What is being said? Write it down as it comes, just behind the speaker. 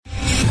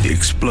The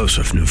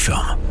explosive new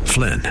film,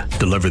 Flynn,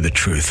 Deliver the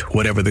Truth,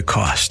 Whatever the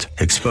Cost,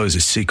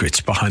 exposes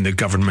secrets behind the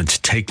government's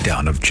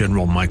takedown of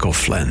General Michael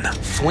Flynn.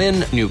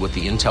 Flynn knew what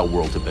the intel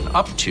world had been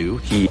up to.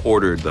 He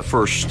ordered the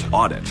first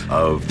audit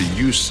of the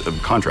use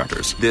of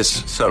contractors.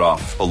 This set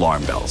off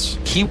alarm bells.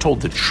 He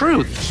told the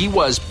truth. He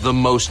was the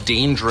most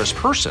dangerous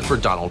person for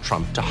Donald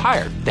Trump to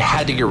hire. They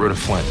had to get rid of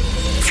Flynn.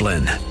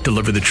 Flynn,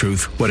 Deliver the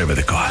Truth, Whatever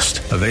the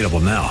Cost. Available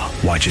now.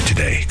 Watch it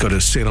today. Go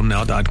to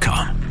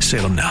salemnow.com.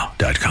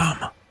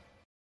 salemnow.com.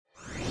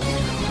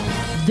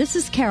 This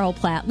is Carol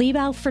Platt,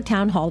 Liebau for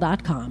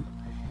townhall.com.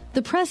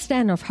 The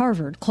president of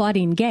Harvard,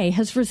 Claudine Gay,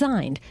 has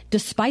resigned,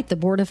 despite the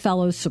Board of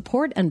Fellows'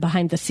 support and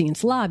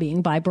behind-the-scenes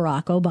lobbying by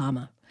Barack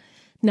Obama.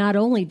 Not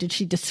only did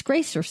she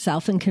disgrace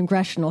herself in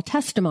congressional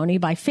testimony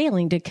by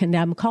failing to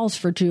condemn calls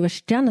for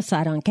Jewish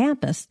genocide on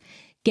campus,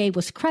 Gay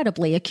was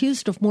credibly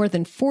accused of more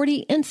than 40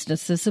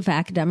 instances of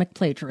academic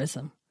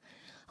plagiarism.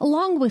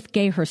 Along with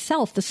Gay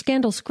herself, the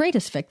scandal's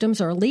greatest victims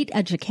are elite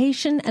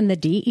education and the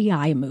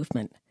DEI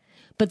movement.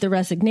 But the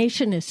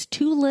resignation is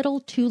too little,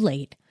 too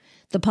late.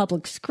 The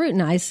public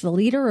scrutinized the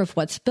leader of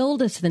what's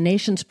billed as the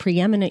nation's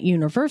preeminent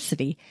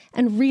university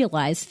and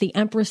realized the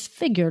empress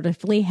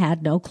figuratively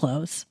had no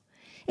clothes.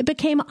 It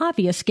became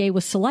obvious Gay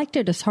was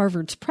selected as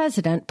Harvard's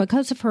president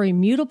because of her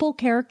immutable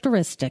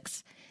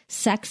characteristics,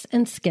 sex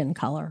and skin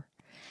color.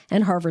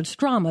 And Harvard's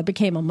drama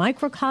became a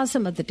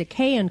microcosm of the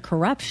decay and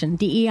corruption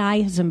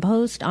DEI has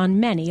imposed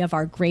on many of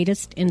our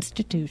greatest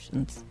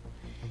institutions.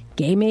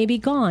 Gay may be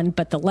gone,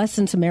 but the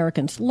lessons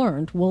Americans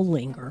learned will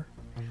linger.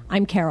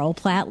 I'm Carol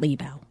Platt,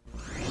 Liebau.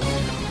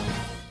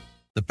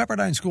 The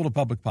Pepperdine School of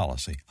Public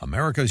Policy,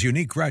 America's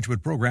unique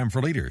graduate program for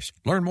leaders.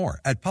 Learn more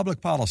at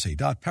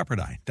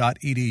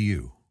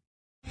publicpolicy.pepperdine.edu.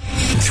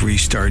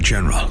 Three-star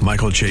General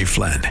Michael J.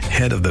 Flynn,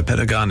 head of the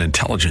Pentagon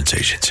Intelligence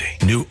Agency,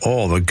 knew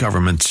all the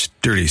government's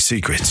dirty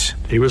secrets.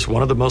 He was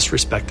one of the most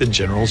respected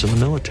generals in the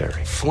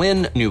military.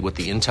 Flynn knew what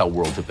the intel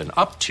world had been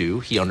up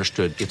to. He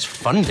understood its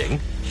funding.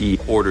 He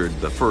ordered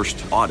the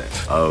first audit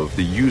of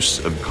the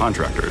use of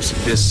contractors.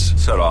 This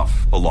set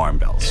off alarm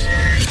bells.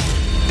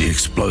 The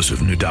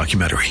explosive new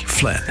documentary,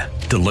 Flynn,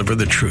 Deliver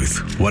the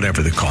Truth,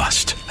 Whatever the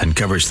Cost,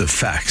 uncovers the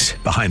facts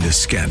behind this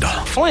scandal.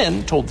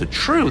 Flynn told the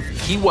truth.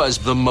 He was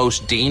the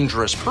most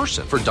dangerous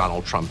person for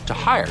Donald Trump to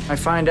hire. I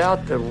find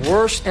out the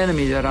worst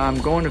enemy that I'm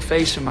going to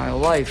face in my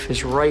life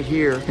is right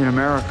here in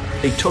America.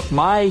 They took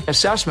my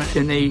assessment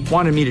and they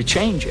wanted me to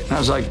change it. And I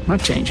was like, I'm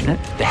not changing it.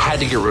 They had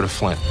to get rid of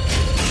Flynn.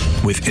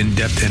 With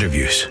in-depth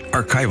interviews,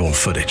 archival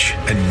footage,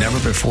 and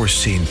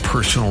never-before-seen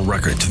personal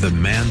records of the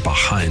man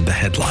behind the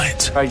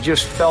headlines. I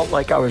just felt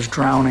like I was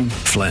drowning.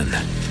 Flynn,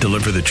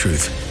 Deliver the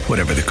Truth,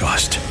 Whatever the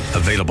Cost.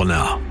 Available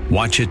now.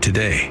 Watch it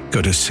today.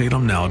 Go to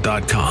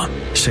salemnow.com.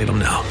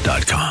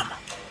 salemnow.com.